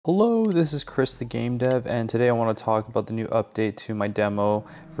Hello, this is Chris the Game Dev, and today I want to talk about the new update to my demo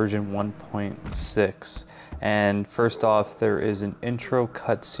version 1.6. And first off, there is an intro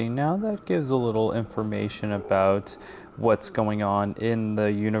cutscene now that gives a little information about what's going on in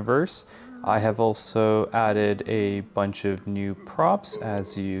the universe. I have also added a bunch of new props,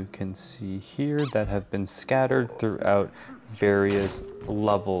 as you can see here, that have been scattered throughout various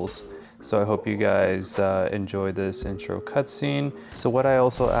levels. So I hope you guys enjoy this intro cutscene. So what I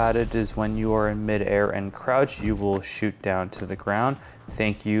also added is when you are in midair and crouch, you will shoot down to the ground.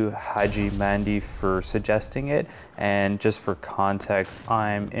 Thank you, Haji Mandi, for suggesting it. And just for context,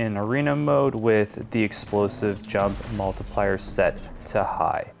 I'm in arena mode with the explosive jump multiplier set to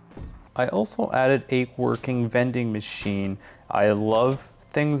high. I also added a working vending machine. I love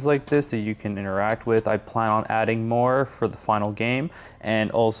things like this that you can interact with. I plan on adding more for the final game. And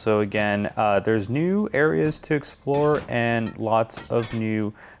also again, there's new areas to explore and lots of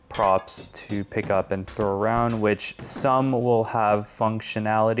new props to pick up and throw around, which some will have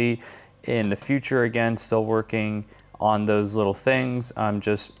functionality in the future. Again, still working on those little things. I'm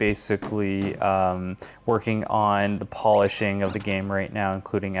just basically working on the polishing of the game right now,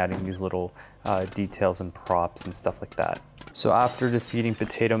 including adding these little details and props and stuff like that. So after defeating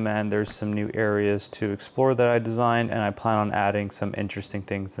Potato Man, there's some new areas to explore that I designed, and I plan on adding some interesting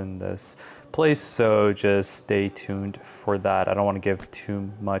things in this place, so just stay tuned for that. I don't want to give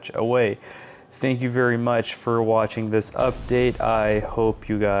too much away. Thank you very much for watching this update. I hope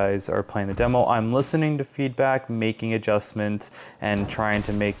you guys are playing the demo. I'm listening to feedback, making adjustments, and trying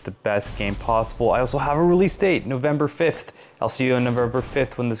to make the best game possible. I also have a release date, November 5th. I'll see you on November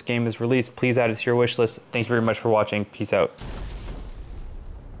 5th when this game is released. Please add it to your wish list. Thank you very much for watching. Peace out.